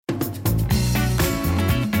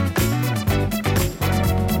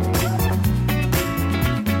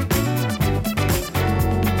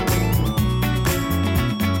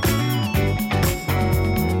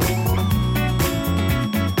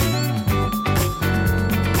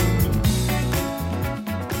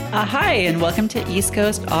Hi, and welcome to East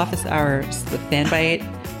Coast Office Hours, the Fanbyte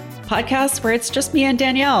podcast where it's just me and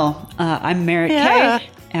Danielle. I'm Merritt Kay,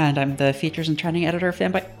 and I'm the features and trending editor of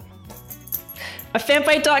Fanbyte.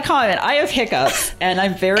 Fanbyte.com, and I have hiccups, and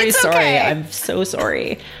I'm very sorry. Okay. I'm so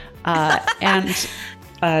sorry. And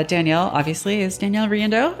Danielle, obviously, is Danielle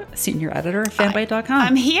Riendeau, senior editor of Fanbyte.com.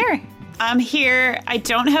 I'm here. I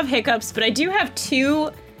don't have hiccups, but I do have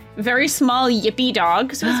two very small yippy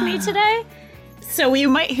dogs with me today. So you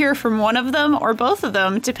might hear from one of them or both of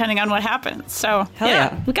them, depending on what happens. So,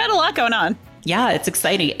 we got a lot going on. Yeah, it's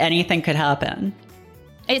exciting. Anything could happen.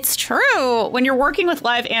 It's true. When you're working with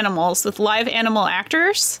live animals, with live animal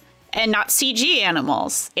actors, and not CG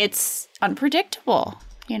animals, it's unpredictable,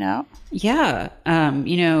 you know? Yeah.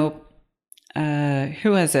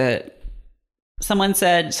 Who was it? Someone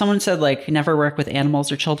said, like, never work with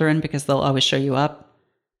animals or children because they'll always show you up.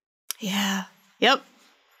 Yeah. Yep.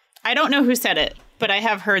 I don't know who said it, but I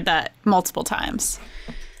have heard that multiple times.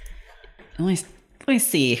 Let me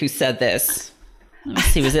see who said this. Let me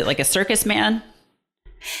see. Was it like a circus man?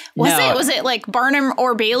 Was it like Barnum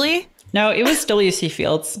or Bailey? No, it was W.C.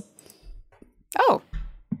 Fields. Oh.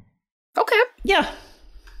 Okay. Yeah.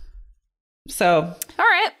 So. All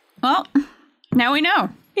right. Well, now we know.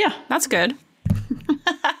 Yeah. That's good.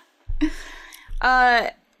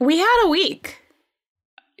 We had a week.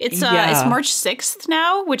 It's March 6th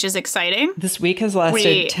now, which is exciting. This week has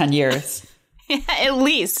lasted 10 years. At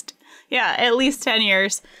least. Yeah, at least 10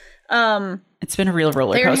 years. It's been a real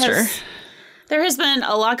roller coaster. There has been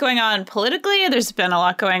a lot going on politically. There's been a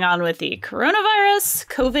lot going on with the coronavirus,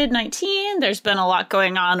 COVID-19. There's been a lot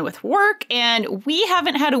going on with work. And we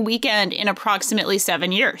haven't had a weekend in approximately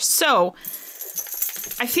 7 years. So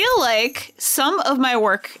I feel like some of my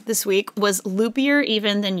work this week was loopier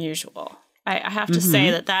even than usual. I have to say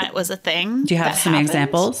that was a thing. Do you have some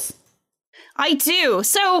examples? I do.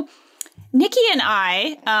 So Nikki and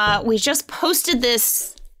I, we just posted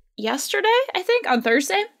this yesterday, I think, on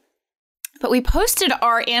Thursday. But we posted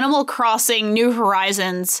our Animal Crossing New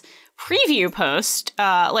Horizons preview post.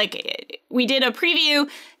 We did a preview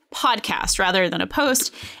podcast rather than a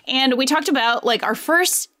post. And we talked about like our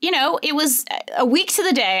first, it was a week to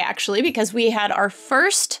the day, actually, because we had our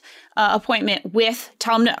first appointment with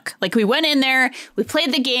Tom Nook. Like we went in there, we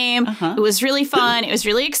played the game. It was really fun. It was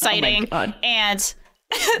really exciting. Oh my God. And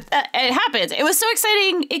it happened. It was so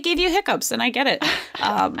exciting. It gave you hiccups, and I get it.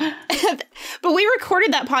 But we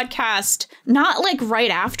recorded that podcast not like right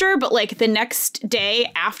after, but like the next day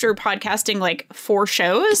after podcasting like 4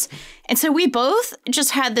 shows. And so we both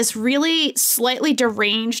just had this really slightly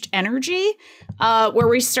deranged energy where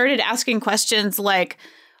we started asking questions like,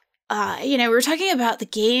 we were talking about the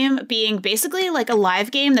game being basically like a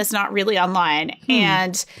live game that's not really online.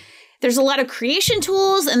 And there's a lot of creation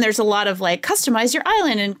tools and there's a lot of like customize your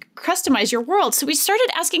island and customize your world. So we started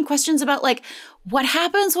asking questions about like what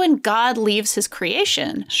happens when God leaves his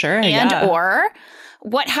creation? Sure. Or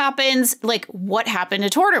what happens, like what happened to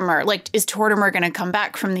Tortimer? Like, is Tortimer going to come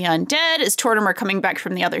back from the undead? Is Tortimer coming back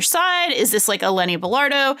from the other side? Is this like a Lenny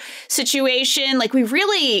Belardo situation? Like we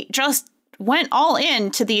really just went all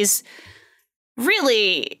into these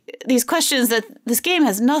questions that this game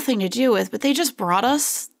has nothing to do with, but they just brought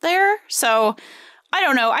us there. So I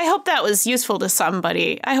don't know. I hope that was useful to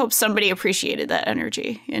somebody. I hope somebody appreciated that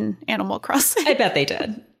energy in Animal Crossing. I bet they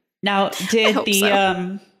did. Now,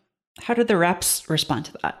 how did the reps respond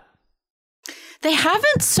to that? They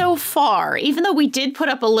haven't so far, even though we did put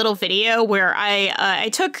up a little video where I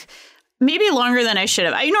took maybe longer than I should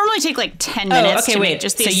have. I normally take like 10 minutes. Okay, wait.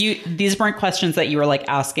 Just these weren't questions that you were like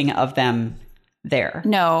asking of them there?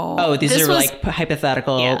 No. Oh, these are like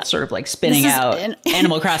hypothetical, sort of like spinning out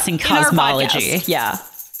Animal Crossing cosmology. Yeah.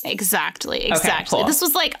 Exactly. Okay, cool. This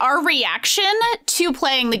was like our reaction to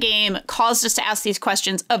playing the game caused us to ask these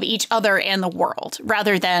questions of each other and the world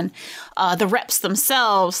rather than the reps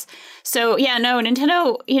themselves. So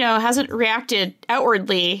Nintendo, hasn't reacted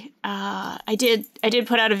outwardly. I did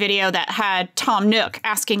put out a video that had Tom Nook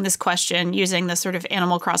asking this question using the sort of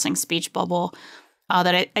Animal Crossing speech bubble.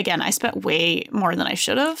 I spent way more than I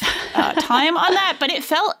should have time on that, but it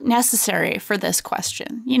felt necessary for this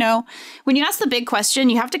question. When you ask the big question,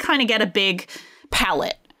 you have to kind of get a big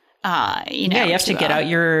palette. You have to get out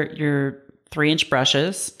your 3-inch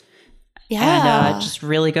brushes. Yeah, and just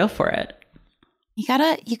really go for it. You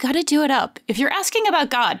gotta do it up. If you're asking about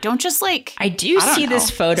God, don't just like. I see this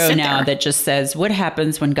photo now that just says, "What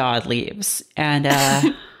happens when God leaves?" And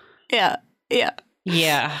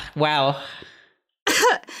yeah, wow.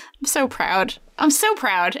 I'm so proud.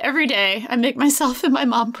 Every day I make myself and my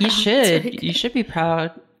mom proud. You should be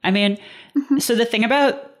proud. I mean, so the thing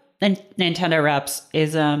about Nintendo Reps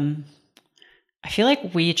is I feel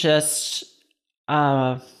like we just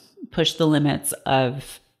push the limits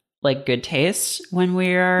of like good taste when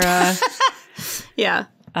we are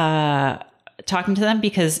talking to them,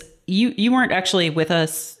 because you weren't actually with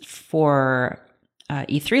us for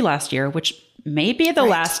E3 last year, which may be the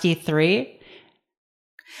last E3.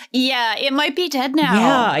 Yeah, it might be dead now.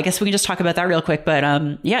 Yeah, I guess we can just talk about that real quick. But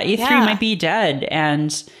E3 might be dead,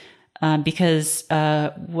 and because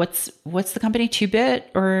what's the company,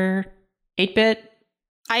 2-bit or 8-bit?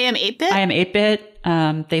 I am 8-bit. I am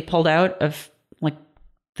 8-bit. They pulled out of like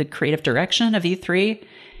the creative direction of E3.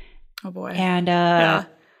 Oh boy. And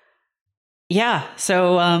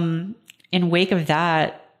so in wake of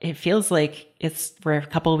that, it feels like we're a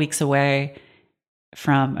couple of weeks away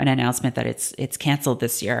from an announcement that it's canceled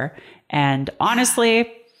this year. And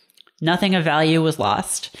honestly, nothing of value was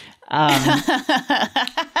lost.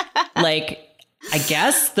 Like, I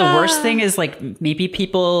guess the worst thing is like maybe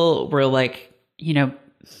people were like, you know,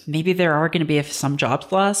 maybe there are going to be some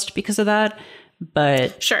jobs lost because of that.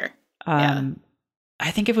 But sure. I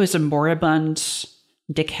think it was a moribund,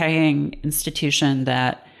 decaying institution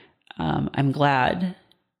that I'm glad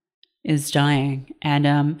is dying. And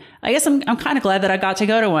I guess I'm kind of glad that I got to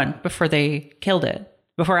go to one before they killed it.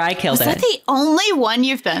 Before I killed it. Was that the only one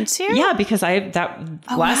you've been to? Yeah, because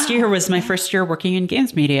last year was my first year working in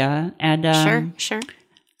games media. And sure.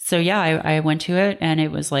 So yeah, I went to it, and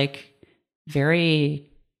it was like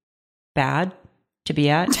very bad to be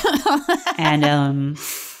at. And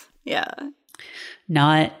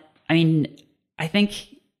I think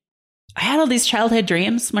I had all these childhood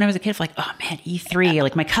dreams when I was a kid, like, oh man, E3,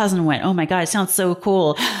 like my cousin went, oh my God, it sounds so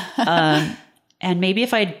cool. And maybe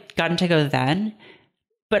if I'd gotten to go then,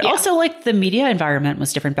 but also like the media environment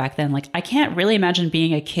was different back then. Like I can't really imagine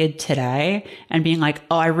being a kid today and being like,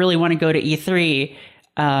 oh, I really want to go to E3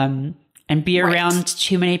 and be around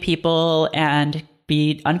too many people and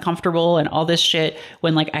be uncomfortable and all this shit,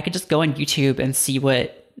 when like I could just go on YouTube and see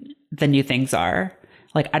what the new things are.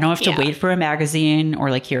 Like I don't have to wait for a magazine or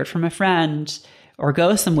like hear it from a friend or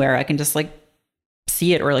go somewhere. I can just like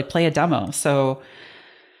see it or like play a demo. So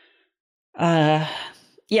but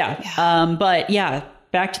yeah,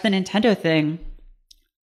 back to the Nintendo thing.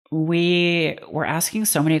 We were asking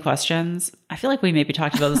so many questions. I feel like we maybe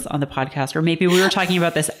talked about this on the podcast, or maybe we were talking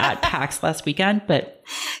about this at PAX last weekend. But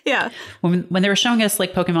yeah, when they were showing us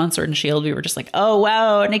like Pokemon Sword and Shield, we were just like, oh,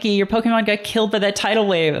 wow, Nikki, your Pokemon got killed by that tidal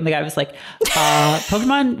wave. And the guy was like,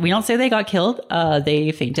 Pokemon, we don't say they got killed.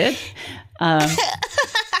 They fainted. And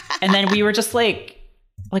then we were just like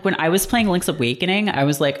when I was playing Link's Awakening, I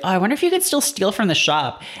was like, oh, I wonder if you could still steal from the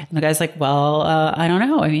shop. And the guy's like, well, I don't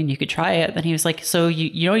know. I mean, you could try it. Then he was like, so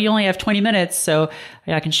you know, you only have 20 minutes. So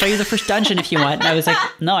I can show you the first dungeon if you want. And I was like,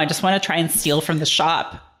 no, I just want to try and steal from the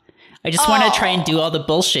shop. I just want to try and do all the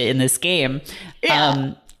bullshit in this game.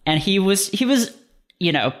 Yeah. And he was,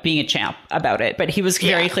 you know, being a champ about it, but he was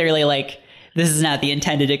very clearly like, this is not the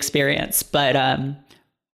intended experience. But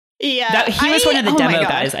he was one of the demo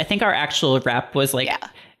guys. I think our actual rep was like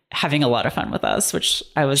having a lot of fun with us, which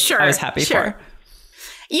I was happy for.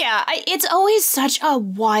 Yeah, it's always such a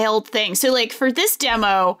wild thing. So like for this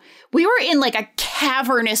demo, we were in like a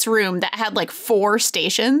cavernous room that had like 4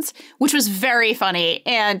 stations, which was very funny.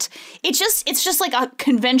 And it's just like a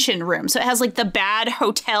convention room. So it has like the bad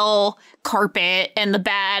hotel carpet and the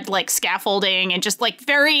bad like scaffolding and just like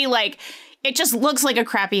very like, it just looks like a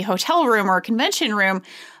crappy hotel room or a convention room.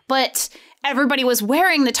 But everybody was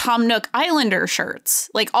wearing the Tom Nook Islander shirts,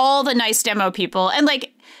 like all the nice demo people. And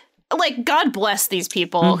like God bless these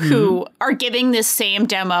people who are giving this same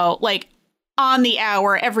demo like on the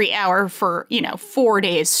hour, every hour for, 4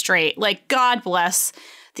 days straight. Like God bless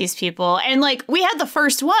these people. And like we had the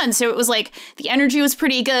first one. So it was like the energy was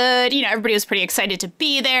pretty good. Everybody was pretty excited to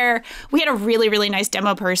be there. We had a really, really nice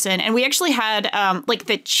demo person. And we actually had like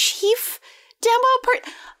the chief demo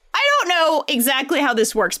person. I don't know exactly how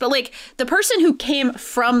this works, but like the person who came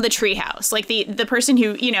from the Treehouse, like the person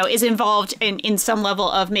who, is involved in some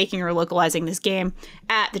level of making or localizing this game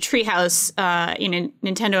at the Treehouse,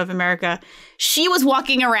 Nintendo of America, she was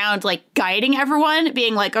walking around like guiding everyone,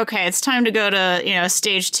 being like, okay, it's time to go to,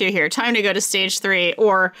 stage 2 here, time to go to stage 3,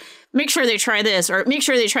 or make sure they try this, or make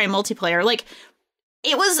sure they try multiplayer. Like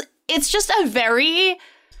it's just a very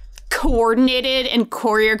coordinated and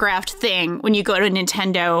choreographed thing when you go to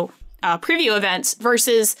Nintendo preview events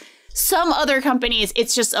versus some other companies.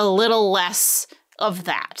 It's just a little less of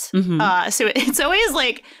that. So it's always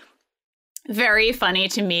like very funny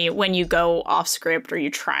to me when you go off script or you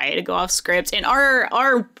try to go off script. And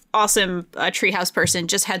our awesome treehouse person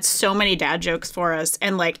just had so many dad jokes for us,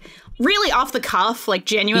 and like really off the cuff, like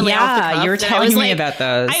genuinely off the cuff. Yeah, you were telling me about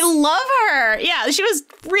those. I love her. Yeah, she was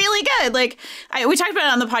really good. Like we talked about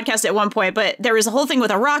it on the podcast at one point, but there was a whole thing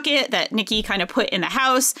with a rocket that Nikki kind of put in the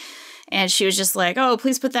house. And she was just like, oh,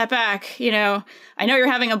 please put that back. You know, I know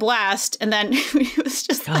you're having a blast. And then it was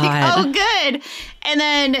just like, oh, good. And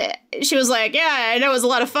then she was like, yeah, I know it was a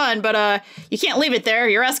lot of fun, but you can't leave it there.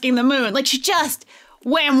 You're asking the moon. Like, she just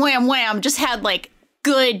wham, wham, wham, just had like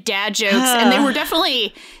good dad jokes. And they were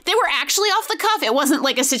actually off the cuff. It wasn't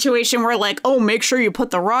like a situation where like, oh, make sure you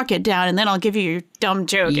put the rocket down and then I'll give you your dumb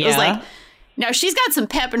joke. Yeah. It was like, no, she's got some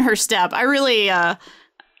pep in her step. I really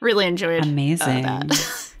enjoyed Amazing.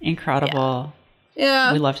 that. Incredible.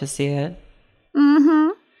 Yeah. We love to see it. Mm-hmm.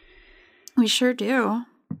 We sure do.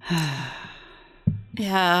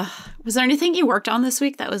 Yeah. Was there anything you worked on this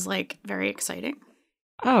week that was like very exciting?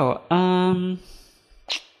 Oh,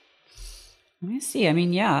 let me see. I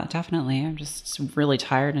mean, yeah, definitely. I'm just really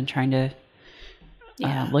tired and trying to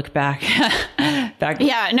look back.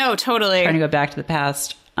 Yeah, no, totally. Trying to go back to the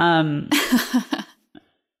past.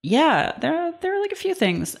 Yeah, there are like a few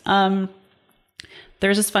things.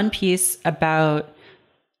 There's this fun piece about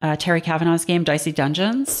Terry Kavanagh's game Dicey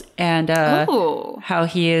Dungeons and how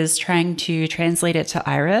he is trying to translate it to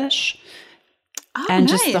Irish. Oh, and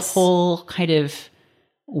nice. just the whole kind of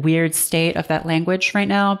weird state of that language right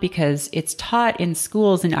now, because it's taught in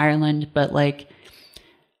schools in Ireland, but like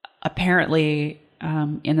apparently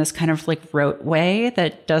in this kind of like rote way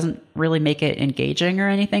that doesn't really make it engaging or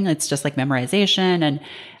anything. It's just like memorization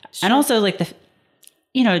and also like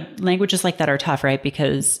languages like that are tough, right?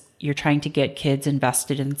 Because you're trying to get kids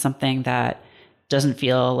invested in something that doesn't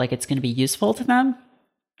feel like it's going to be useful to them.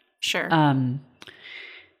 Sure.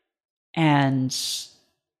 And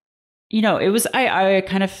it was, I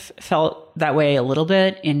kind of felt that way a little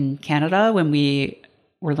bit in Canada when we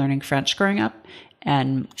were learning French growing up.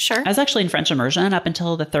 And sure. I was actually in French immersion up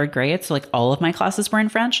until the 3rd grade. So like all of my classes were in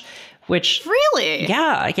French, which really,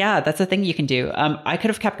 yeah, that's a thing you can do. I could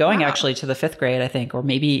have kept going actually to the 5th grade, I think, or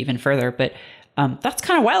maybe even further, but that's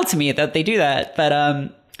kind of wild to me that they do that.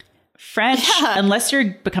 But French, unless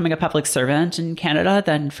you're becoming a public servant in Canada,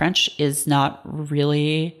 then French is not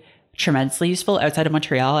really tremendously useful outside of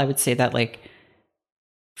Montreal. I would say that like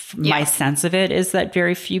my sense of it is that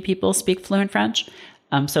very few people speak fluent French.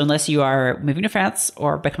 So unless you are moving to France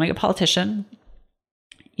or becoming a politician,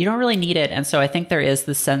 you don't really need it. And so I think there is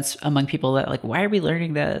this sense among people that like, why are we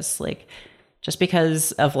learning this? Like, just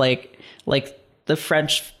because of like the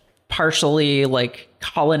French partially like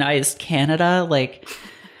colonized Canada, like,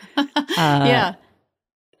 yeah.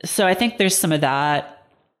 So I think there's some of that.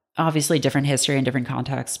 Obviously, different history and different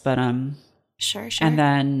contexts, but sure. And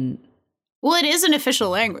then, well, it is an official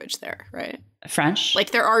language there, right? French.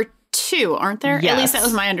 Like there are 2, aren't there? Yes. At least that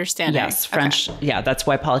was my understanding. Yes, French. Okay. Yeah, that's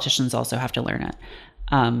why politicians also have to learn it.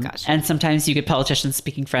 Gotcha. And sometimes you get politicians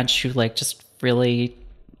speaking French who like just really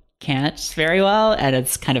can't very well, and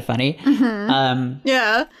it's kind of funny. Mm-hmm.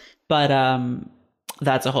 Yeah. But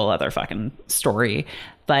that's a whole other fucking story.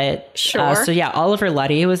 But sure. So yeah, Oliver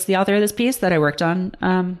Luddy was the author of this piece that I worked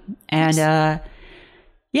on.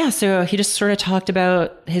 So he just sort of talked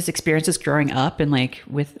about his experiences growing up and like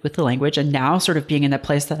with the language, and now sort of being in that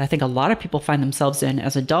place that I think a lot of people find themselves in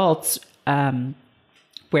as adults,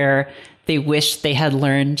 where they wish they had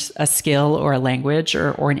learned a skill or a language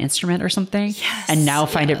or an instrument or something, and now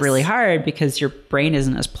find it really hard because your brain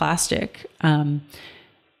isn't as plastic.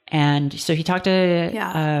 And so he talked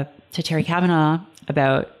to Terry Kavanagh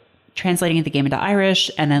about translating the game into Irish,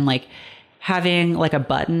 and then like having like a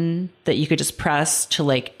button that you could just press to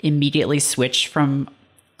like immediately switch from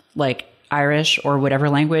like Irish or whatever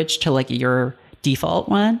language to like your default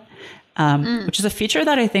one, which is a feature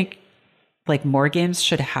that I think like more games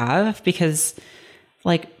should have, because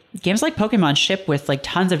like games like Pokemon ship with like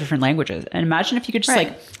tons of different languages. And imagine if you could just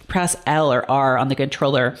like press L or R on the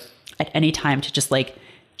controller at any time to just like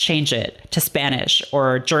change it to Spanish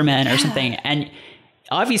or German or something. And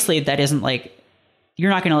obviously that isn't like, you're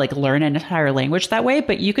not going to like learn an entire language that way,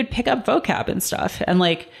 but you could pick up vocab and stuff. And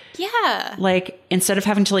like, like instead of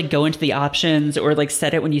having to like go into the options or like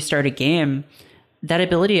set it when you start a game, that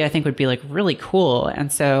ability I think would be like really cool.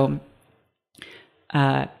 And so,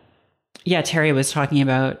 Terry was talking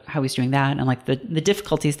about how he's doing that and like the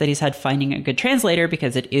difficulties that he's had finding a good translator,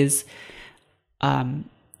 because it is,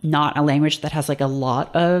 not a language that has like a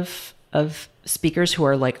lot of speakers who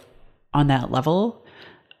are like on that level.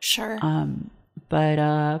 Sure.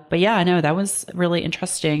 But yeah, I know that was really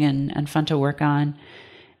interesting and fun to work on.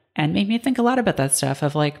 and made me think a lot about that stuff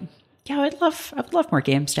of like, yeah, I would love more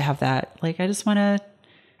games to have that. Like, I just want to,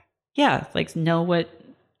 yeah, like know what,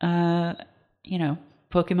 Pokemon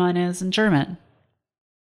is in German.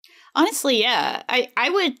 Honestly, yeah, I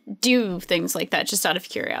would do things like that just out of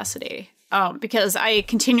curiosity. Because I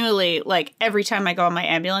continually, like, every time I go on my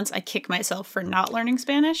ambulance, I kick myself for not learning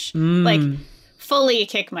Spanish. Like, fully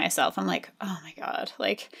kick myself. I'm like, oh my God,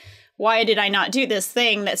 like, why did I not do this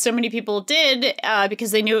thing that so many people did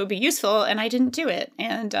because they knew it would be useful and I didn't do it?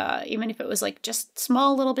 And even if it was like just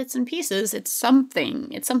small little bits and pieces, it's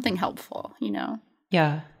something helpful,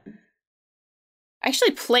 Yeah. I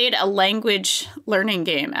actually played a language learning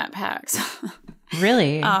game at PAX.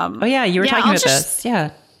 Really? Oh yeah, you were talking about this.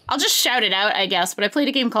 Yeah. I'll just shout it out, I guess, but I played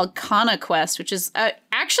a game called Kana Quest, which is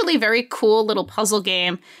actually a very cool little puzzle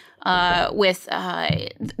game with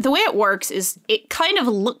the way it works is it kind of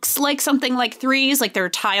looks like something like Threes, like there are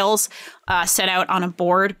tiles set out on a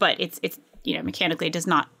board, but it's mechanically it does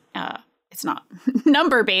not it's not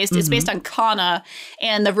number based. It's based on kana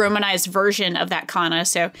and the Romanized version of that kana.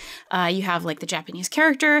 So you have like the Japanese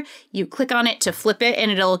character, you click on it to flip it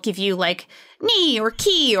and it'll give you like ni or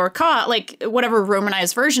ki or ka, like whatever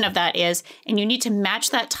Romanized version of that is. And you need to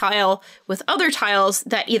match that tile with other tiles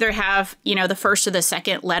that either have, the first or the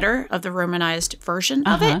second letter of the Romanized version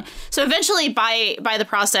of it. So eventually by the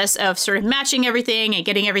process of sort of matching everything and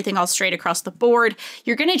getting everything all straight across the board,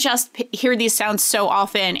 you're going to just hear these sounds so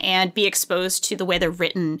often and be exposed to the way they're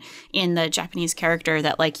written in the Japanese character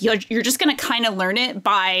that like you're just going to kind of learn it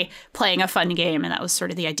by playing a fun game. And that was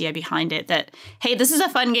sort of the idea behind it, that, hey, this is a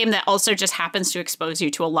fun game that also just happens to expose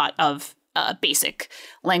you to a lot of basic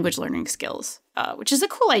language learning skills, which is a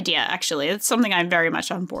cool idea, actually. It's something I'm very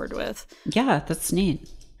much on board with. Yeah, that's neat.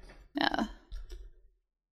 Yeah.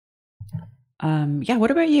 Yeah,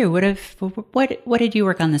 what about you? What did you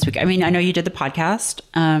work on this week? I mean, I know you did the podcast.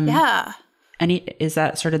 Yeah. Is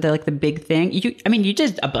that sort of the big thing? You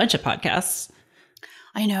did a bunch of podcasts.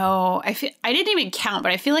 I know. I didn't even count,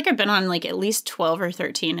 but I feel like I've been on like at least 12 or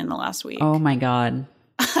 13 in the last week. Oh my God.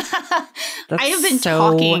 I have been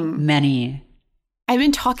talking many. I've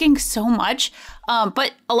been talking so much,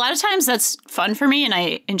 but a lot of times that's fun for me and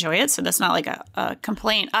I enjoy it. So that's not like a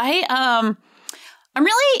complaint. I'm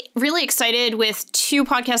really, really excited with two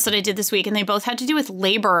podcasts that I did this week, and they both had to do with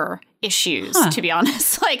labor issues, to be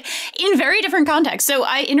honest, like in very different contexts. So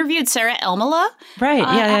I interviewed Sarah Elmela at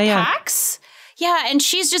PAX. Yeah, and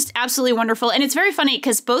she's just absolutely wonderful. And it's very funny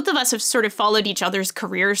because both of us have sort of followed each other's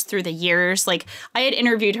careers through the years. Like I had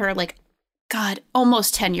interviewed her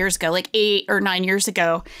almost 10 years ago, like 8 or 9 years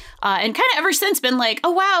ago. And kind of ever since been like,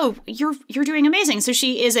 oh, wow, you're doing amazing. So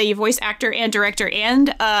she is a voice actor and director and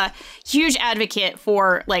a huge advocate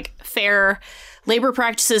for like fair labor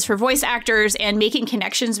practices for voice actors and making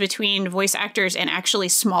connections between voice actors and actually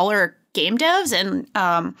smaller game devs, and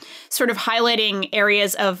sort of highlighting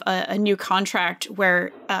areas of a new contract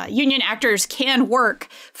where union actors can work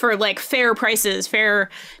for like fair prices, fair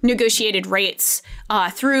negotiated rates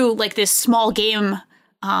through like this small game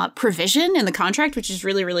provision in the contract, which is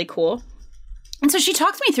really, really cool. And so she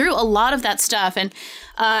talked me through a lot of that stuff. And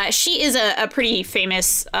she is a pretty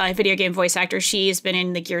famous video game voice actor. She's been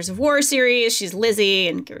in the Gears of War series. She's Lizzie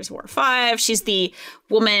in Gears of War 5. She's the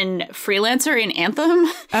woman freelancer in Anthem.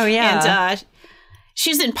 Oh, yeah. And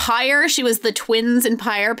she's in Pyre. She was the twins in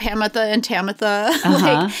Pyre, Pamitha and Tamitha.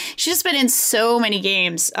 Like, she's just been in so many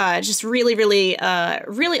games. Just really, really,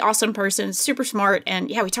 really awesome person. Super smart. And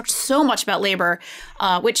yeah, we talked so much about labor,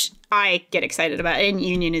 which I get excited about, and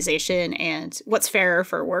unionization and what's fair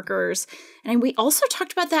for workers. And we also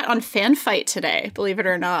talked about that on Fan Fight today, believe it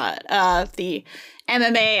or not, the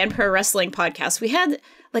MMA and pro wrestling podcast. We had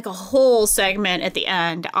like a whole segment at the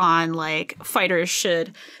end on like fighters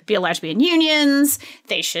should be allowed to be in unions.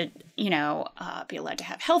 They should, be allowed to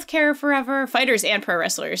have healthcare forever, fighters and pro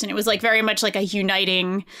wrestlers. And it was like very much like a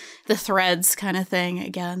uniting the threads kind of thing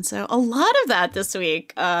again. So a lot of that this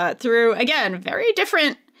week through, again, very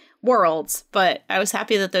different worlds, but I was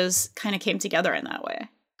happy that those kind of came together in that way.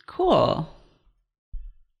 Cool.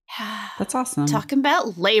 That's awesome. Talking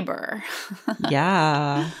about labor.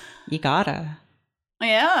 Yeah, you gotta.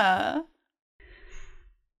 Yeah.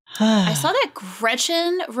 I saw that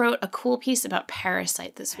Gretchen wrote a cool piece about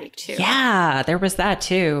Parasite this week too. Yeah, there was that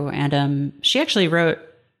too. And she actually wrote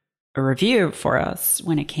a review for us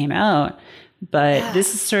when it came out. But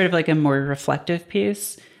this is sort of like a more reflective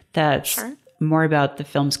piece that's more about the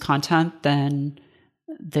film's content than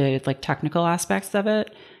the like technical aspects of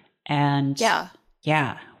it. And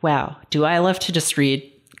yeah, wow. Do I love to just read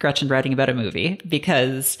Gretchen writing about a movie,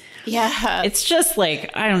 because it's just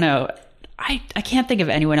like, I don't know. I can't think of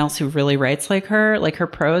anyone else who really writes like her. Like her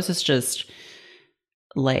prose is just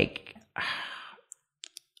like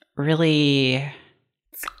really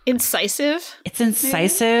incisive. It's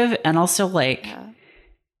incisive and also like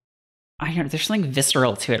I don't know, there's something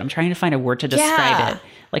visceral to it. I'm trying to find a word to describe it.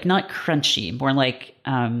 Like not crunchy, more like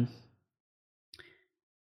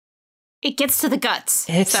it gets to the guts.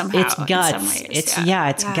 It's somehow, it's guts.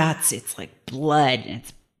 It's guts. It's like blood and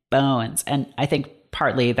it's bones. And I think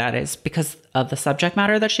partly that is because of the subject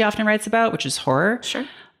matter that she often writes about, which is horror. Sure.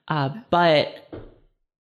 But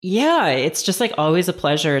yeah, it's just like always a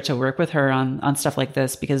pleasure to work with her on stuff like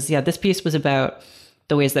this because this piece was about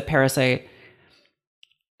the ways that Parasite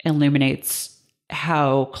illuminates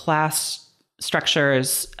how class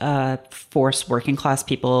structures force working class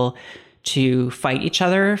people to fight each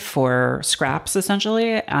other for scraps,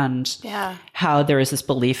 essentially, and how there is this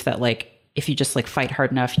belief that like if you just like fight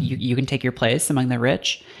hard enough, you can take your place among the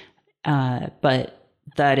rich, but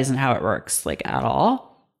that isn't how it works, like at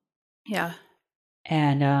all. Yeah,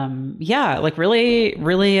 and like really,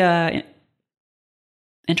 really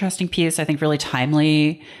interesting piece. I think really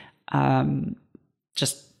timely.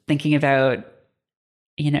 Just thinking about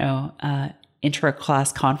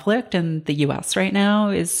intra-class conflict in the US right now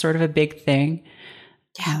is sort of a big thing.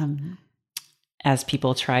 As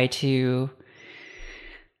people try to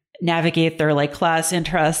navigate their like class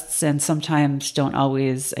interests and sometimes don't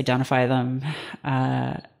always identify them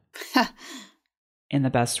in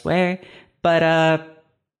the best way. But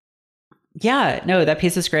that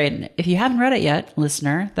piece is great. And if you haven't read it yet,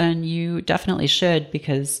 listener, then you definitely should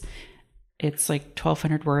because it's like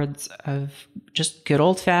 1,200 words of just good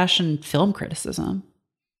old-fashioned film criticism.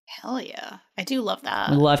 Hell yeah. I do love that.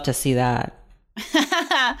 We love to see that.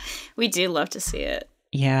 We do love to see it.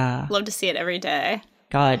 Yeah. Love to see it every day.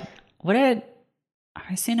 God, have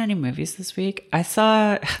I seen any movies this week? I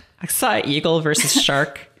saw Eagle versus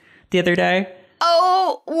Shark the other day.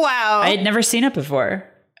 Oh, wow. I had never seen it before.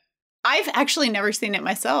 I've actually never seen it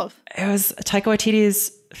myself. It was Taika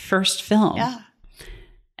Waititi's first film. Yeah.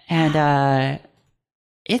 And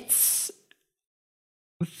it's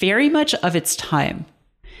very much of its time.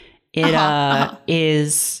 It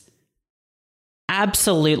is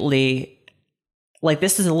absolutely like,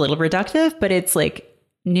 this is a little reductive, but it's like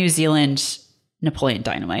New Zealand Napoleon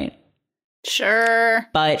Dynamite. Sure.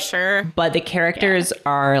 But the characters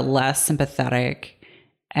are less sympathetic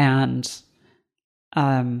and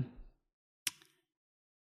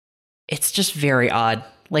it's just very odd.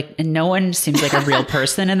 Like no one seems like a real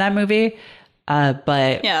person in that movie.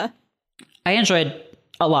 But I enjoyed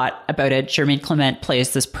a lot about it. Jermaine Clement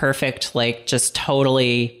plays this perfect, like just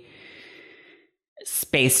totally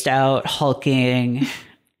spaced out, hulking,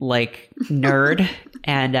 like nerd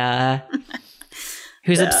and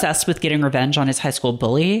who's obsessed with getting revenge on his high school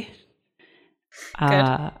bully.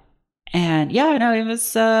 And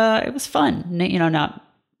it was fun.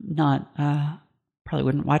 Not probably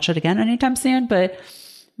wouldn't watch it again anytime soon, but it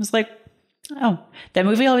was like, oh, that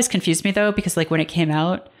movie always confused me though, because like when it came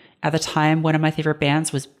out at the time, one of my favorite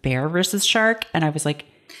bands was Bear versus Shark. And I was like,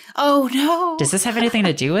 oh no, does this have anything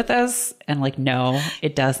to do with this? And like, no,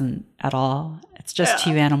 it doesn't at all. It's just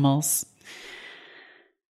two animals.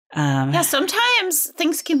 Sometimes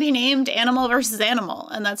things can be named animal versus animal,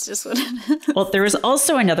 and that's just what it is. Well, there was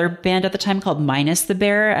also another band at the time called Minus the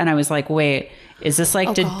Bear, and I was like, wait, is this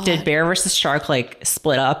like, did Bear versus Shark like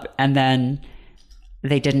split up and then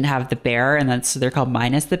they didn't have the bear and then so they're called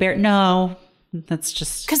Minus the Bear? No, that's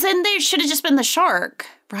just... Because then they should have just been the shark,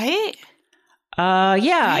 right?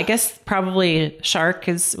 I guess probably Shark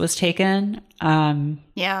was taken.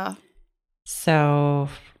 So...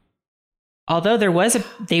 Although there was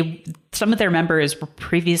some of their members were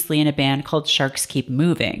previously in a band called Sharks Keep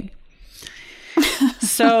Moving.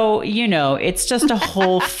 So, it's just a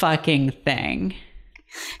whole fucking thing.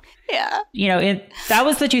 Yeah. That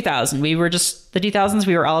was the 2000s. The 2000s,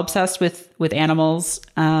 we were all obsessed with animals,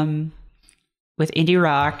 with indie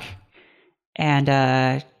rock. And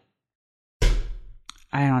I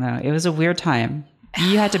don't know. It was a weird time.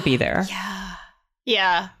 You had to be there.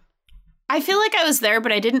 Yeah. I feel like I was there,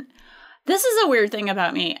 but I didn't. This is a weird thing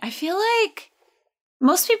about me. I feel like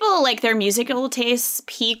most people, like, their musical tastes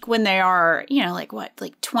peak when they are,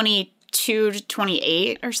 22 to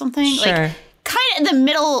 28 or something. Sure. Like, kind of in the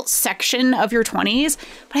middle section of your 20s.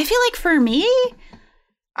 But I feel like for me,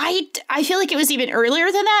 I feel like it was even earlier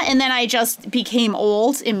than that. And then I just became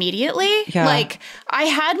old immediately. Yeah. Like, I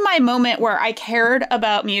had my moment where I cared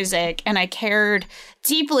about music and I cared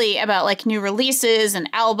deeply about, like, new releases and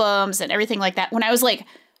albums and everything like that when I was, like,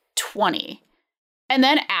 20. And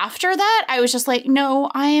then after that, I was just like,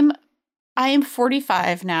 no, I am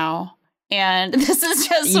 45 now. and this is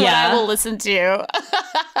just what I will listen to.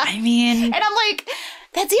 I mean, and I'm like,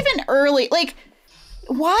 that's even early. Like,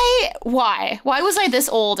 why was I this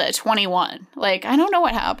old at 21? Like, I don't know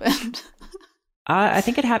what happened. I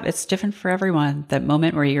think it's different for everyone. That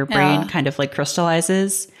moment where your brain kind of like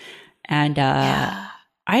crystallizes. And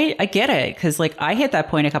I get it. Cause like I hit that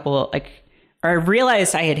point or I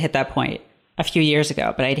realized I had hit that point a few years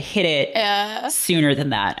ago, but I'd hit it sooner than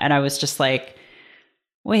that. And I was just like,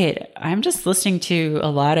 wait, I'm just listening to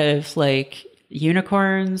a lot of like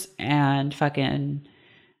unicorns and fucking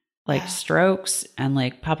like Strokes and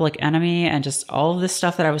like Public Enemy and just all of this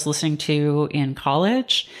stuff that I was listening to in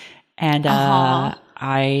college. And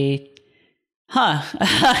I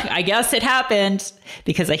guess it happened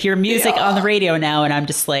because I hear music on the radio now and I'm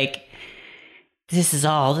just like, this is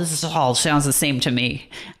all sounds the same to me.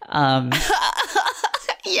 And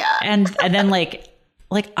then like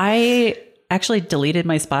I actually deleted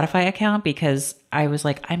my Spotify account because I was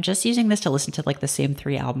like, I'm just using this to listen to like the same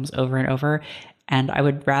 3 albums over and over. And I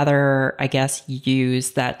would rather, I guess,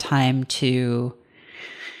 use that time to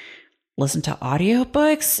listen to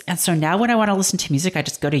audiobooks. And so now when I want to listen to music, I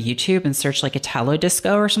just go to YouTube and search like Italo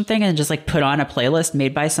disco or something and just like put on a playlist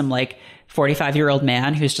made by some like 45-year-old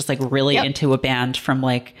man who's just like really into a band from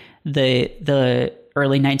like the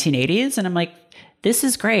early 1980s. And I'm like, this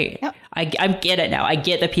is great. Yep. I get it now. I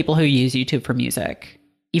get the people who use YouTube for music.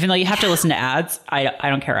 Even though you have to listen to ads, I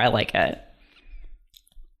don't care. I like it.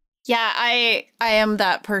 Yeah, I am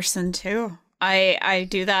that person too. I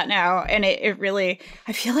do that now. And it really,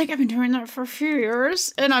 I feel like I've been doing that for a few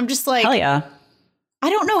years. And I'm just like, hell yeah.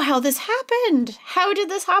 I don't know how this happened. How did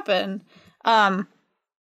this happen? I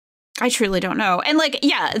truly don't know. And like,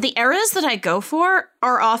 yeah, the eras that I go for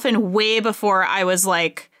are often way before I was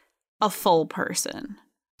like a full person.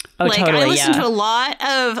 Oh, like, totally, I listened to a lot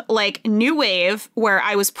of like new wave where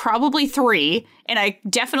I was probably 3 and I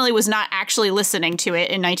definitely was not actually listening to it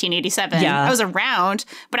in 1987. Yeah. I was around,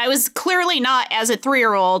 but I was clearly not, as a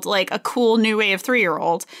 3-year-old, like a cool new wave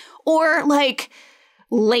 3-year-old. Or like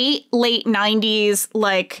late 90s,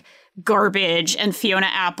 like Garbage and Fiona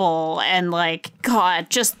Apple and like, God,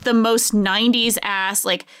 just the most 90s ass,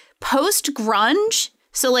 like post grunge.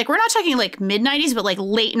 So, like, we're not talking, like, mid-90s, but, like,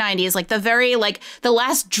 late 90s, like, the very, like, the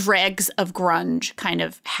last dregs of grunge kind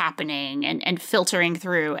of happening and filtering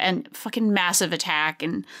through, and fucking Massive Attack,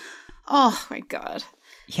 and, oh, my God.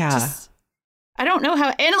 Yeah. I don't know how,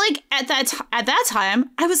 and, like, at that time,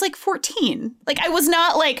 I was, like, 14. Like, I was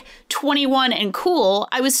not, like, 21 and cool.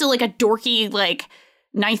 I was still, like, a dorky, like,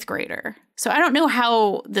 9th grader. So I don't know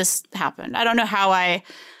how this happened. I don't know how I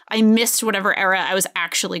missed whatever era I was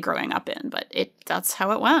actually growing up in, but that's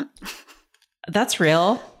how it went. That's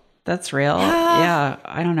real. Yeah,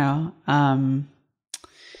 I don't know.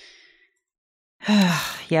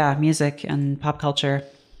 Yeah, music and pop culture.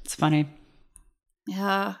 It's funny.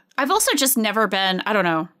 Yeah. I've also just never been, I don't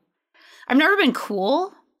know. I've never been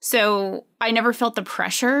cool. So I never felt the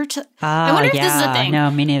pressure to. I wonder if this is a thing. No,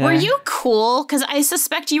 me neither. Were you cool? Because I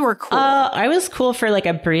suspect you were cool. I was cool for like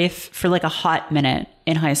a hot minute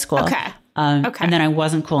in high school. Okay. Okay. And then I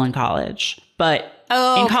wasn't cool in college. But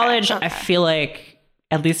in college, I feel like,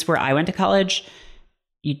 at least where I went to college,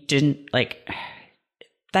 you didn't like,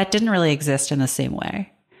 that didn't really exist in the same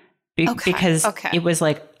way. Because it was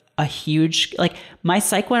like a huge, like my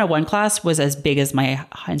Psych 101 class was as big as my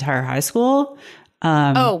entire high school.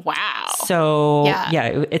 Oh, wow. So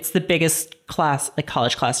yeah, it's the biggest class, like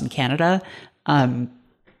college class in Canada. In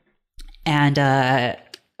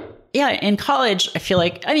college, I feel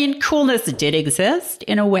like, I mean, coolness did exist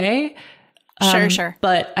in a way. Sure.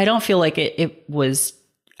 But I don't feel like it was,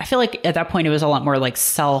 I feel like at that point it was a lot more like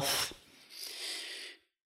self,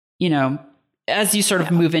 you know, as you sort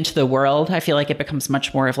of move into the world, I feel like it becomes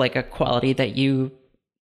much more of like a quality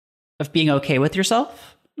of being okay with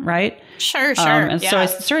yourself. Right. Sure. And so I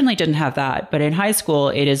certainly didn't have that. But in high school,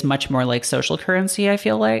 it is much more like social currency, I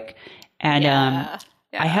feel like. And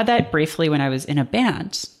I had that briefly when I was in a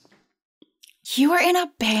band. You were in a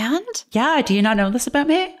band? Yeah. Do you not know this about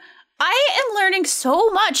me? I am learning so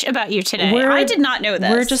much about you today. I did not know this.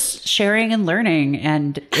 We're just sharing and learning.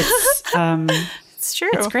 And it's it's true.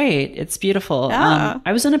 It's great. It's beautiful. Yeah.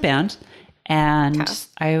 I was in a band and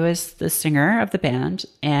I was the singer of the band.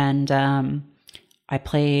 And I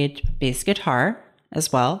played bass guitar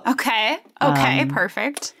as well. Okay,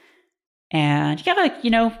 perfect. And yeah, like, you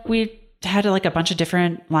know, we had like a bunch of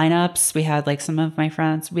different lineups. We had like some of my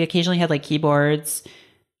friends. We occasionally had like keyboards.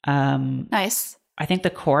 Nice. I think the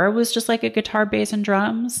core was just like a guitar, bass, and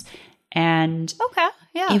drums. And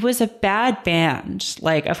it was a bad band.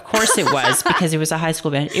 Like, of course it was because it was a high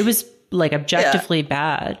school band. It was like objectively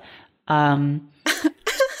bad.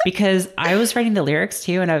 Because I was writing the lyrics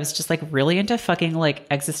too, and I was just like really into fucking like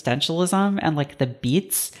existentialism and like the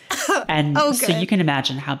beats. And so you can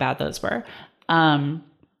imagine how bad those were. Oh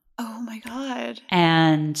my God.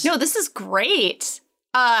 And no, this is great.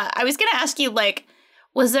 I was going to ask you, like,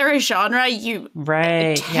 was there a genre you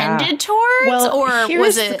tended towards? Well, or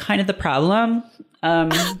was it kind of the problem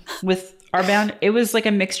with our band? It was like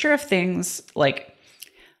a mixture of things. Like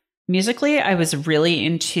musically, I was really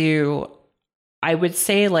into, I would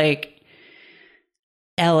say, like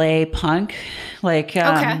LA punk, like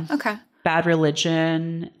okay. Bad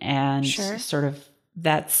Religion and sort of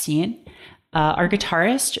that scene. Our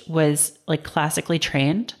guitarist was like classically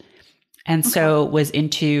trained. And so was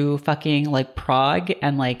into fucking like prog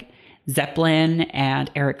and like Zeppelin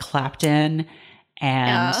and Eric Clapton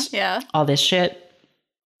and all this shit.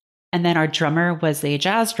 And then our drummer was a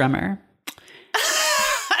jazz drummer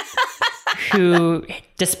who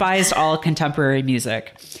despised all contemporary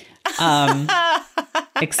music,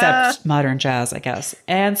 except modern jazz, I guess.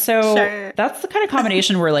 And so that's the kind of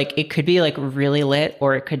combination where like it could be like really lit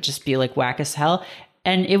or it could just be like whack as hell.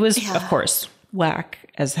 And it was, of course, whack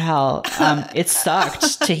as hell. It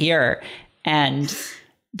sucked to hear. And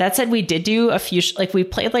that said, we did do a few, like we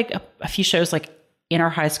played like a few shows like in our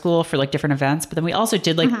high school for like different events, but then we also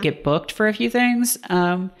did like get booked for a few things,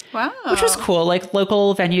 which was cool, like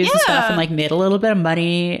local venues and stuff, and like made a little bit of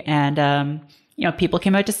money. And, you know, people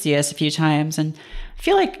came out to see us a few times. And I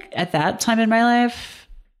feel like at that time in my life,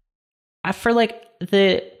 for like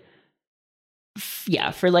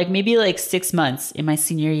maybe like 6 months in my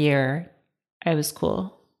senior year, I was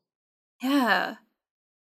cool. Yeah.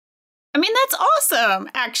 I mean, that's awesome,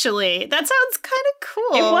 actually. That sounds kind of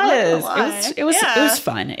cool. It was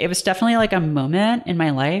fun. It was definitely like a moment in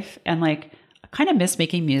my life. And like, I kind of miss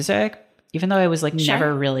making music, even though I was like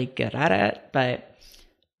never really good at it. But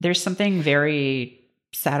there's something very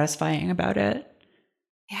satisfying about it.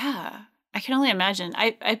 Yeah. I can only imagine.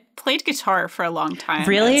 I played guitar for a long time.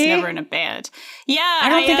 Really? I was never in a band. Yeah. I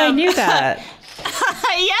don't think I knew that.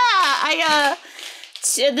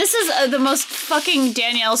 This is the most fucking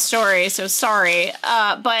Danielle story, so sorry.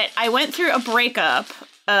 But I went through a breakup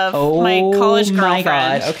of my college girlfriend. Oh my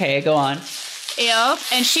God. Okay, go on. Yep.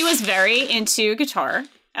 And she was very into guitar.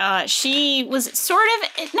 She was sort of,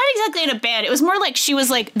 not exactly in a band. It was more like she was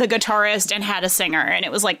like the guitarist and had a singer. And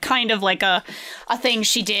it was like kind of like a thing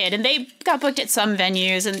she did. And they got booked at some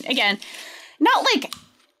venues. And again, not like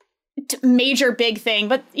major big thing,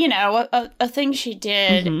 but, you know, a thing she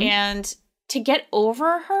did. And to get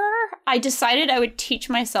over her, I decided I would teach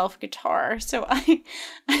myself guitar. So I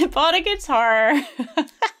bought a guitar and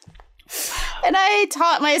I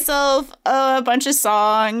taught myself a bunch of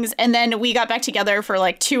songs. And then we got back together for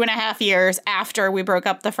like 2.5 years after we broke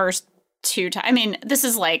up the first 2 times. I mean, this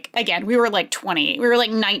is like, again, we were like 20. We were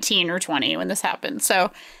like 19 or 20 when this happened.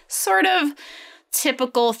 So sort of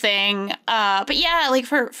typical thing. But yeah, like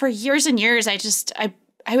for years and years,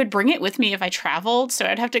 I would bring it with me if I traveled. So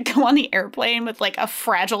I'd have to go on the airplane with like a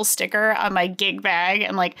fragile sticker on my gig bag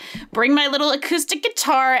and like bring my little acoustic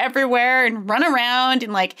guitar everywhere and run around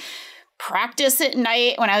and like practice at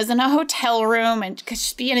night when I was in a hotel room, and could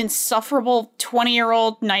just be an insufferable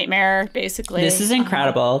 20-year-old nightmare, basically. This is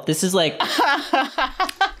incredible. This is like,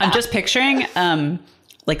 I'm just picturing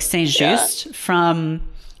like Saint Just from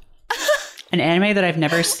an anime that I've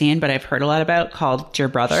never seen, but I've heard a lot about, called Dear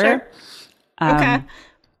Brother. Okay.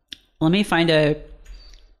 Let me find a...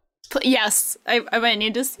 Yes, I might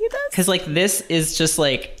need to see this. Because, like, this is just,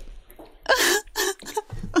 like...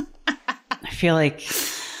 I feel like...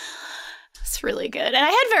 It's really good. And I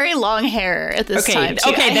had very long hair at this time, too.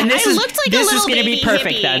 Okay, then this is going to be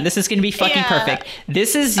perfect, hippie. then. This is going to be fucking perfect.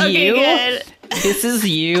 This is you. Good. This is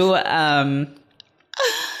you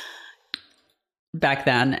back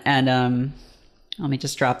then. And let me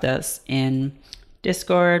just drop this in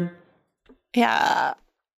Discord. Yeah.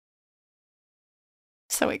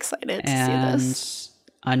 So excited to see this.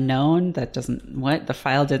 Unknown. That doesn't... What? The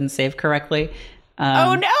file didn't save correctly.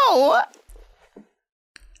 Oh, no.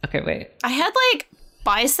 Okay, wait. I had like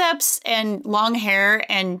biceps and long hair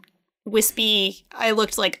and wispy. I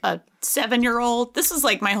looked like a 7-year-old. This was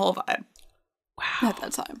like my whole vibe. Wow. At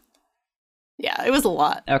that time. Yeah, it was a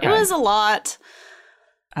lot. Okay. It was a lot.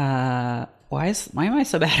 Why am I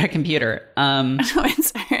so bad at computer?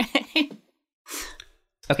 It's all right.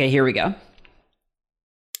 Okay, here we go.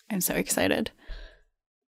 I'm so excited.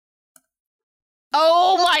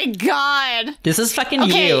 Oh my God. This is fucking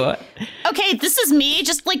you. Okay, this is me,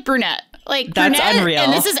 just like brunette. Like that's brunette, unreal.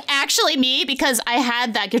 And this is actually me because I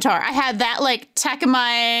had that guitar. I had that like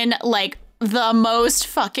Takamine, like the most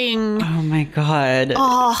fucking... Oh my God.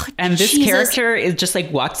 Oh, and this Jesus. character is just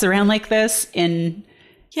like walks around like this in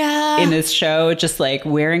this show, just like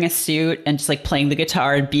wearing a suit and just like playing the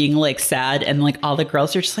guitar and being like sad. And like all the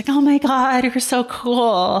girls are just like, oh my God, you're so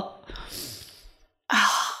cool.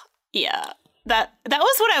 Yeah. That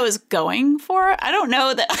was what I was going for. I don't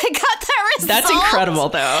know that I got that result. That's incredible,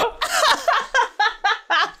 though.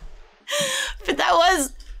 But that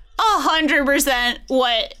was 100%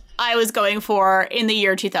 what I was going for in the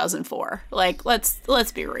year 2004. Like,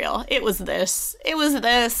 let's be real. It was this. It was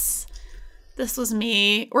this. This was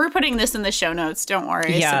me. We're putting this in the show notes. Don't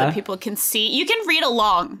worry, so that people can see. You can read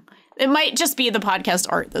along. It might just be the podcast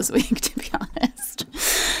art this week, to be honest.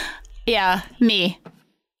 Yeah, me.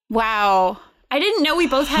 Wow. I didn't know we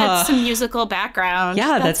both had some musical background.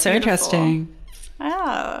 Yeah, that's so beautiful. Interesting.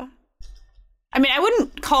 Oh. I mean, I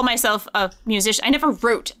wouldn't call myself a musician. I never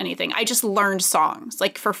wrote anything. I just learned songs,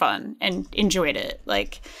 like, for fun and enjoyed it.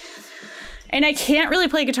 Like, and I can't really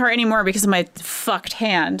play guitar anymore because of my fucked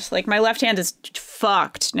hand. Like, my left hand is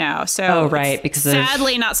fucked now. So because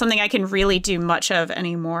sadly not something I can really do much of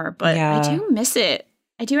anymore. But I do miss it.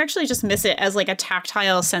 I do actually just miss it as, like, a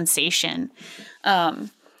tactile sensation.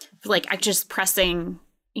 Like, I just pressing,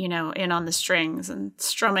 in on the strings and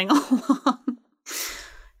strumming along.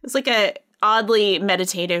 It's like a oddly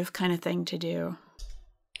meditative kind of thing to do.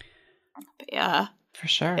 But yeah. For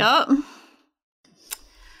sure. Yep.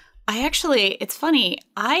 It's funny.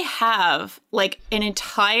 I have like an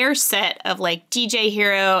entire set of like DJ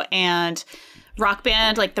Hero and Rock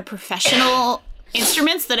Band, like the professional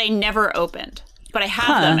instruments that I never opened. But I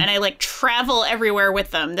have them, and I like travel everywhere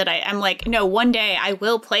with them. That I'm like, no, one day I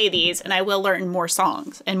will play these, and I will learn more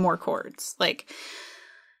songs and more chords, like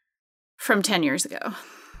from 10 years ago.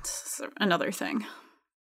 It's another thing.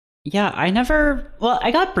 Yeah, I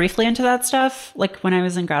got briefly into that stuff, like when I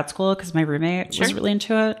was in grad school, because my roommate was really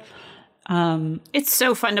into it. It's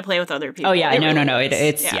so fun to play with other people. Oh yeah, no.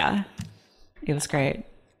 It was great.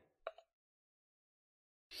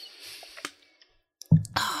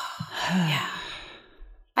 Yeah.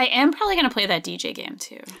 I am probably going to play that DJ game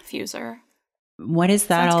too, Fuser. What is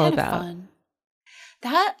that all about? Fun.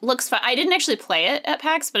 That looks fun. I didn't actually play it at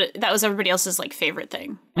PAX, but that was everybody else's like favorite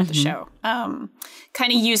thing at the show. Kind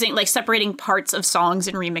of using like separating parts of songs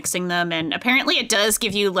and remixing them, and apparently it does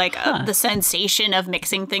give you like the sensation of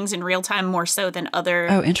mixing things in real time more so than other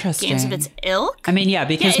games of its ilk. I mean, yeah,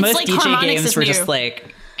 because most like DJ games were just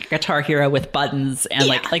like Guitar Hero with buttons, and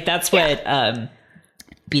like that's what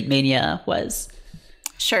Beatmania was.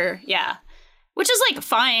 Sure, yeah. Which is like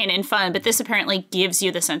fine and fun, but this apparently gives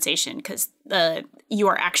you the sensation because you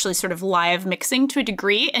are actually sort of live mixing to a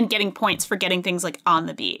degree and getting points for getting things like on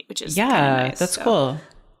the beat, which is nice. That's cool.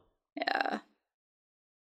 Yeah.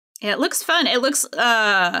 Yeah, it looks fun. It looks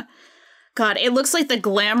it looks like the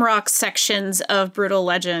glam rock sections of Brutal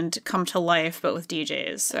Legend come to life, but with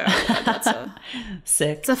DJs. So that's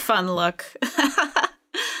sick. It's a fun look.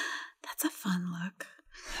 That's a fun look.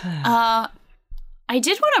 I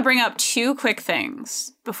did want to bring up two quick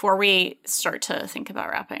things before we start to think about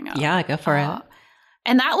wrapping up. Yeah, go for it.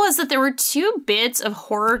 And that was that there were two bits of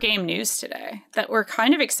horror game news today that were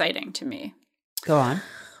kind of exciting to me. Go on.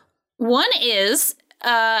 One is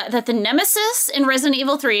that the Nemesis in Resident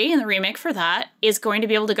Evil 3, and the remake for that, is going to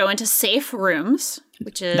be able to go into safe rooms,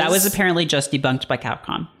 which is... That was apparently just debunked by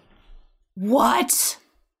Capcom. What?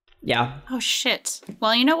 Yeah. Oh, shit.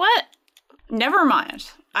 Well, you know what? Never mind.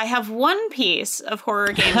 I have one piece of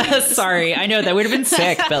horror game news. Sorry, I know that would have been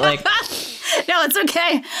sick, but like... No, it's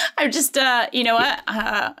okay. I'm just, you know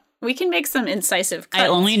what? We can make some incisive cuts. I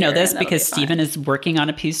only know this because Steven is working on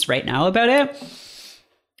a piece right now about it.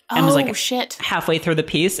 And was like shit. halfway through the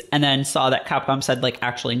piece and then saw that Capcom said, like,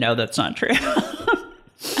 actually, no, that's not true.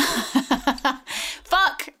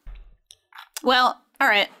 Fuck. Well, all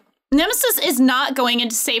right. Nemesis is not going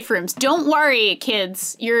into safe rooms. Don't worry,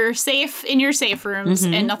 kids. You're safe in your safe rooms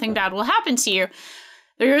and nothing bad will happen to you.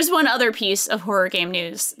 There is one other piece of horror game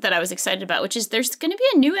news that I was excited about, which is there's going to be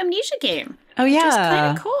a new Amnesia game. Oh, yeah. Which is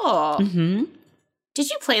kind of cool. Mm-hmm. Did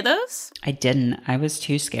you play those? I didn't. I was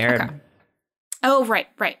too scared. Okay. Oh, right.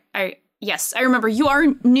 Yes, I remember. You are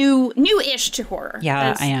new-ish to horror.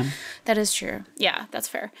 Yeah, I am. That is true. Yeah, that's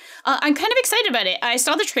fair. I'm kind of excited about it. I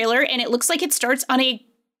saw the trailer, and it looks like it starts on a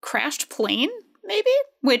crashed plane, maybe?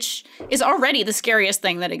 Which is already the scariest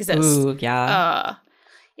thing that exists. Ooh, yeah.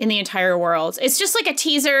 In the entire world. It's just like a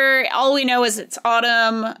teaser. All we know is it's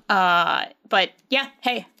autumn. But yeah,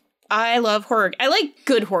 hey, I love horror. I like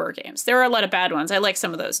good horror games. There are a lot of bad ones. I like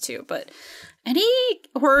some of those too. But any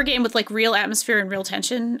horror game with like real atmosphere and real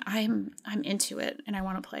tension, I'm into it and I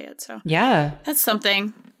want to play it. So yeah, that's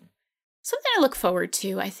something. something I look forward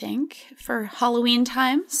to, I think, for Halloween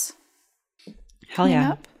times. Hell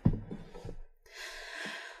yeah.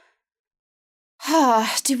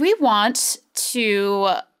 Do we want to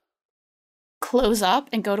close up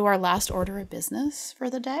and go to our last order of business for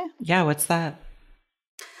the day? Yeah, what's that?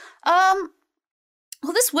 Well,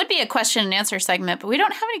 this would be a question and answer segment, but we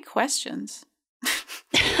don't have any questions.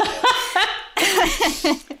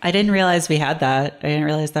 I didn't realize we had that. I didn't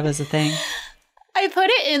realize that was a thing. I put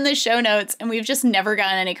it in the show notes and we've just never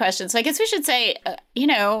gotten any questions. So I guess we should say,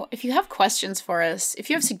 if you have questions for us, if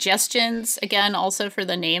you have suggestions, again, also for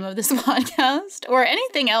the name of this podcast or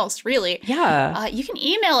anything else, really. Yeah. You can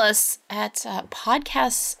email us at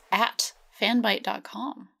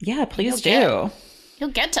podcasts@fanbyte.com. Yeah, please do. You'll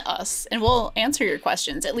get to us and we'll answer your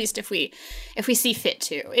questions, at least if we see fit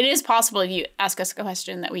to. It is possible if you ask us a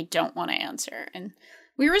question that we don't want to answer. And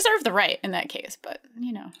we reserve the right in that case, but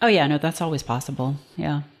Oh, yeah, no, that's always possible.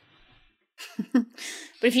 Yeah.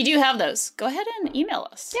 But if you do have those, go ahead and email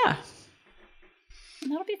us. Yeah.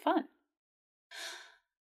 And that'll be fun.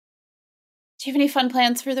 Do you have any fun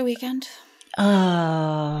plans for the weekend?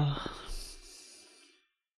 I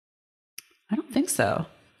don't think so.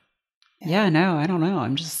 Yeah, no, I don't know.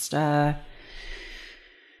 I'm just, I'm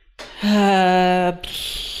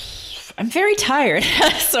very tired.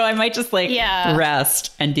 So I might just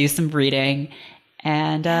rest and do some reading.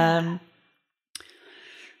 And,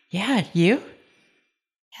 you? Yeah,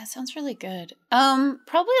 it sounds really good.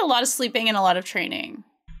 Probably a lot of sleeping and a lot of training.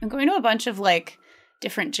 I'm going to a bunch of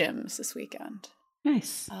different gyms this weekend.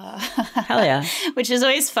 Nice. Hell yeah. Which is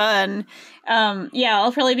always fun.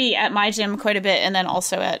 I'll probably be at my gym quite a bit and then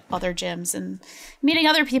also at other gyms and meeting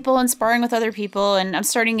other people and sparring with other people. And I'm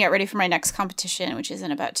starting to get ready for my next competition, which is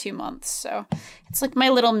in about 2 months. So it's like my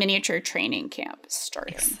little miniature training camp is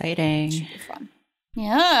starting. Exciting. It should be fun.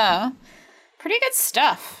 Yeah. Pretty good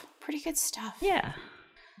stuff. Yeah.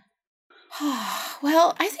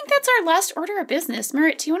 Well, I think that's our last order of business.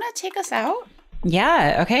 Merritt, do you want to take us out?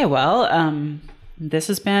 Yeah. Okay. Well, this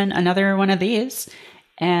has been another one of these.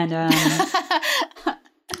 And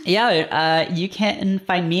you can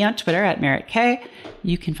find me on Twitter at Merritt K.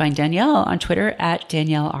 You can find Danielle on Twitter at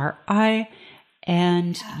Danielle RI.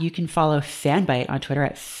 And you can follow Fanbyte on Twitter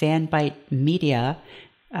at Fanbyte Media.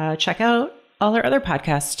 Check out all our other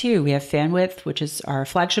podcasts too. We have FanWidth, which is our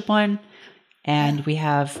flagship one. And we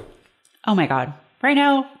have, oh my God, right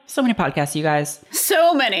now, so many podcasts, you guys.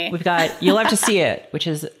 So many. We've got You'll Have to See It, which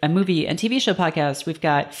is a movie and TV show podcast. We've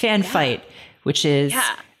got Fan Fight, which is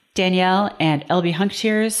Danielle and LB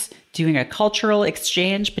Hunktears doing a cultural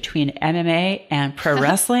exchange between MMA and pro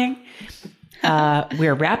wrestling.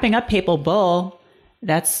 We're wrapping up Papal Bull.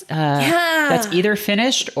 That's either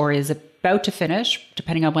finished or is about to finish,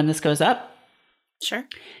 depending on when this goes up. Sure.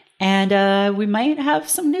 And we might have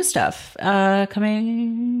some new stuff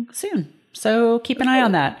coming soon. So keep an eye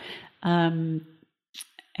on that. Head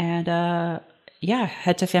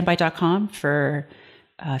to fanbyte.com for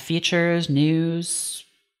features, news,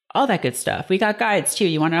 all that good stuff. We got guides too.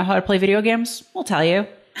 You want to know how to play video games? We'll tell you.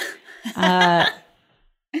 Yeah.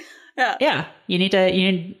 You need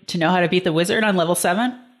to know how to beat the wizard on level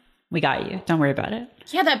 7. We got you. Don't worry about it.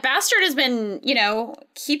 Yeah, that bastard has been,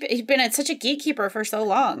 he's been such a gatekeeper for so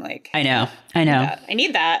long. I know. I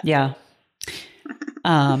need that. Yeah.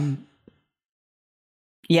 I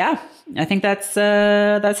think that's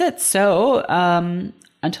it. So,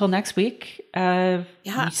 until next week, we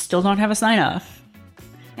still don't have a sign off.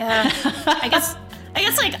 Yeah. I guess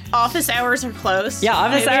office hours are closed. Yeah,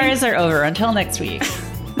 office hours are over. Until next week.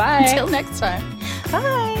 Bye. Until next time.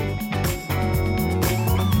 Bye.